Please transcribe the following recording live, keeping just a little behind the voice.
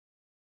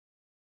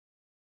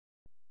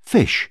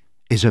Fish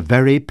is a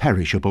very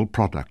perishable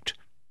product.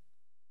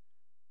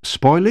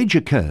 Spoilage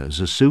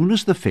occurs as soon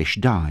as the fish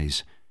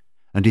dies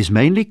and is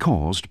mainly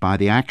caused by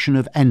the action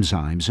of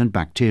enzymes and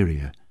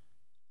bacteria.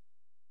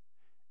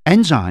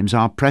 Enzymes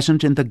are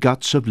present in the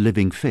guts of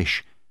living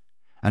fish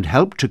and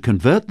help to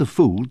convert the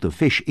food the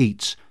fish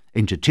eats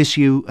into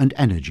tissue and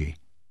energy.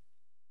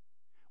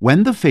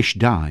 When the fish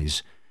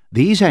dies,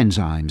 these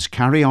enzymes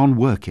carry on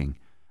working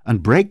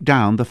and break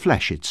down the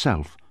flesh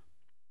itself.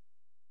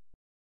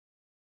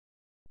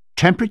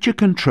 Temperature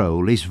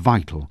control is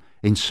vital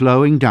in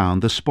slowing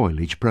down the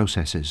spoilage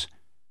processes.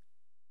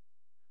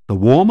 The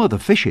warmer the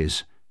fish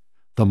is,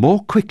 the more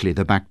quickly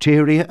the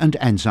bacteria and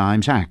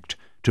enzymes act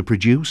to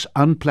produce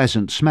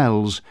unpleasant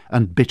smells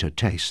and bitter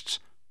tastes.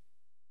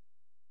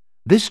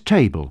 This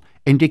table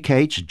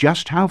indicates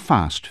just how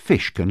fast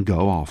fish can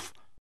go off.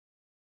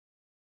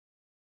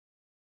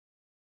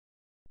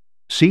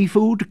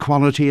 Seafood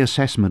quality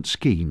assessment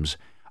schemes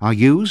are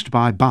used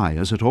by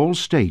buyers at all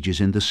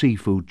stages in the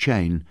seafood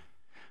chain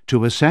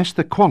to assess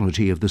the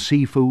quality of the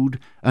seafood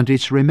and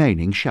its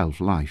remaining shelf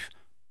life.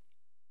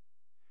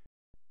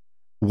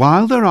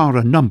 While there are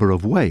a number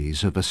of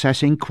ways of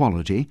assessing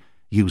quality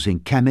using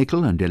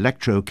chemical and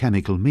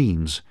electrochemical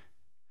means,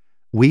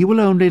 we will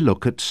only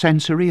look at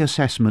sensory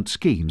assessment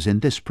schemes in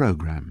this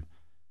programme.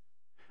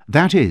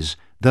 That is,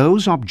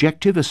 those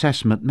objective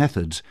assessment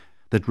methods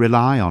that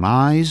rely on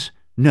eyes,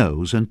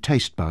 nose and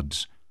taste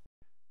buds.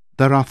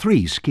 There are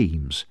three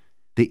schemes: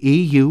 the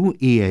EU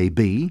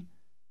EAB,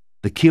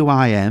 the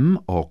QIM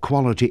or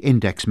Quality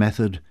Index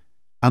method,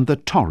 and the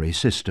Torry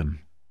system.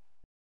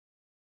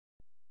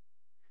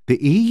 The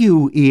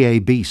EU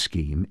EAB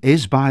scheme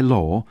is by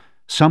law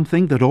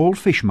something that all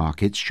fish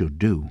markets should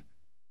do.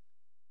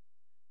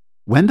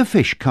 When the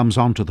fish comes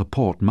onto the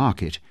port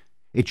market,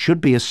 it should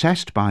be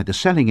assessed by the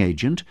selling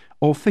agent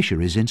or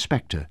fisheries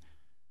inspector,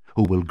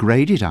 who will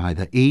grade it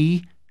either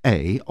E,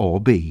 A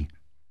or B.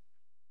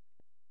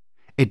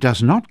 It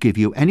does not give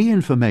you any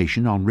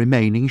information on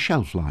remaining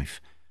shelf life,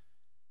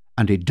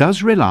 and it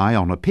does rely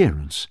on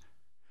appearance,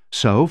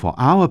 so for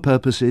our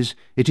purposes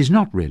it is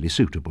not really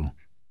suitable.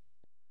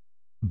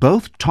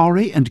 Both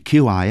Torry and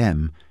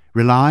QIM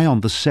rely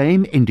on the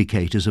same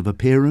indicators of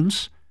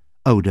appearance,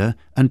 odour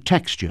and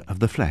texture of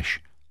the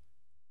flesh.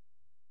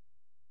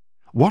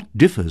 What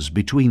differs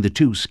between the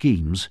two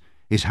schemes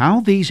is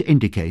how these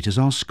indicators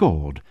are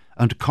scored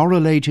and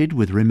correlated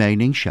with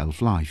remaining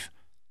shelf life.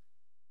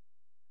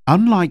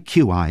 Unlike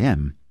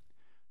QIM,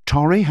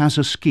 Torry has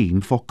a scheme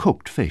for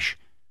cooked fish,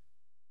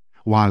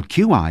 while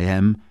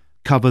QIM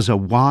covers a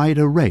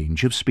wider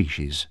range of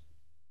species.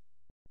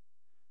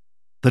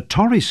 The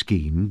Torry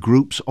scheme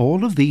groups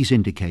all of these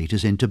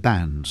indicators into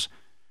bands,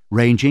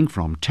 ranging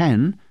from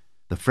 10,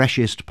 the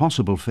freshest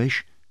possible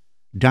fish,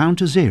 down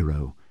to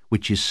 0,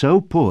 which is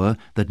so poor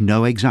that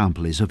no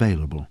example is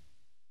available.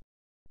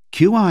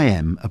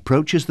 QIM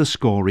approaches the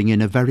scoring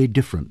in a very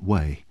different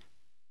way.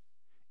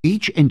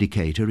 Each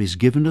indicator is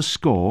given a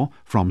score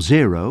from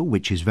 0,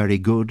 which is very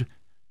good,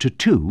 to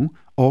 2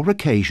 or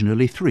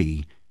occasionally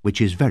 3,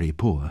 which is very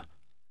poor.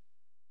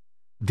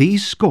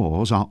 These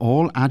scores are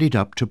all added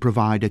up to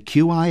provide a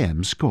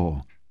QIM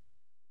score.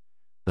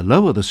 The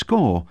lower the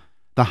score,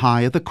 the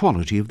higher the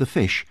quality of the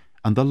fish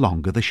and the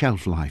longer the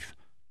shelf life.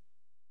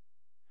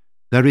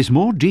 There is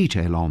more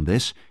detail on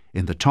this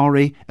in the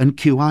Torry and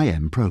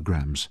QIM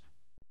programmes.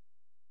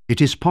 It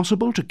is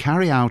possible to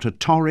carry out a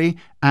Torry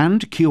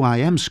and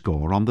QIM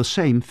score on the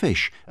same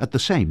fish at the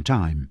same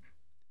time.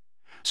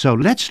 So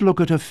let's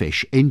look at a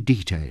fish in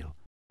detail.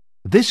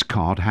 This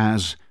cod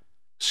has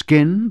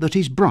skin that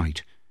is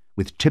bright,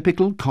 with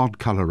typical cod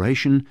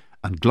coloration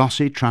and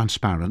glossy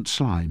transparent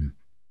slime.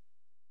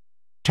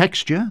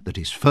 Texture that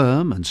is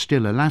firm and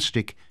still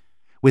elastic,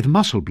 with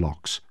muscle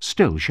blocks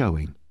still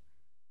showing.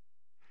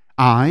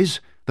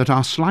 Eyes that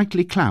are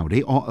slightly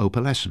cloudy or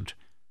opalescent.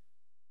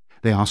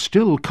 They are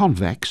still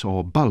convex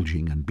or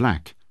bulging and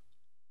black.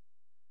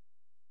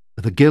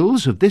 The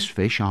gills of this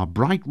fish are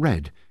bright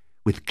red,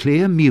 with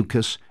clear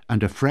mucus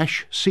and a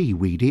fresh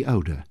seaweedy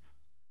odour.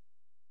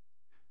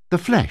 The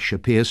flesh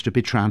appears to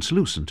be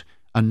translucent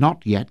and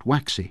not yet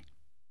waxy.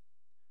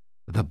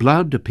 The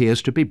blood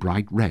appears to be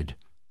bright red.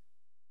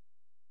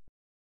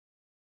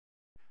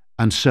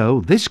 And so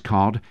this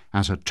cod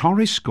has a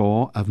Torry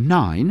score of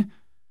 9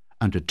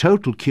 and a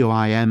total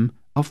QIM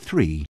of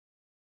 3.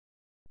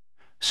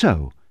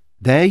 So,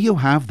 there you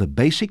have the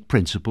basic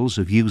principles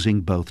of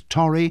using both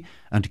Torry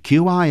and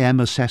QIM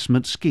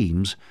assessment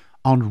schemes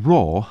on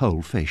raw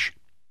whole fish.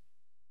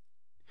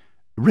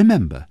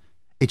 Remember,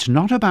 it's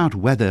not about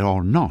whether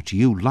or not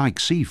you like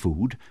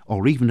seafood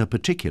or even a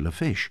particular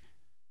fish.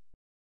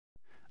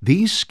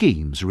 These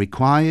schemes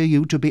require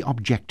you to be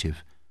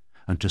objective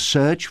and to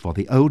search for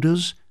the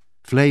odours,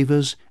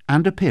 flavours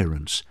and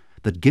appearance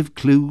that give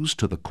clues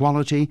to the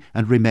quality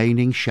and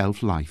remaining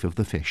shelf life of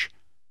the fish.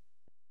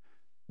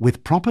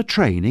 With proper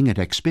training and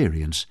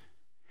experience,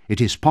 it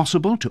is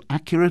possible to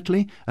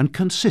accurately and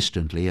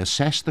consistently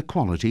assess the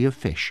quality of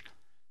fish,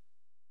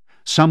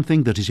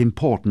 something that is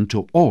important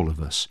to all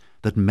of us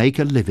that make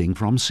a living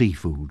from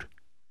seafood.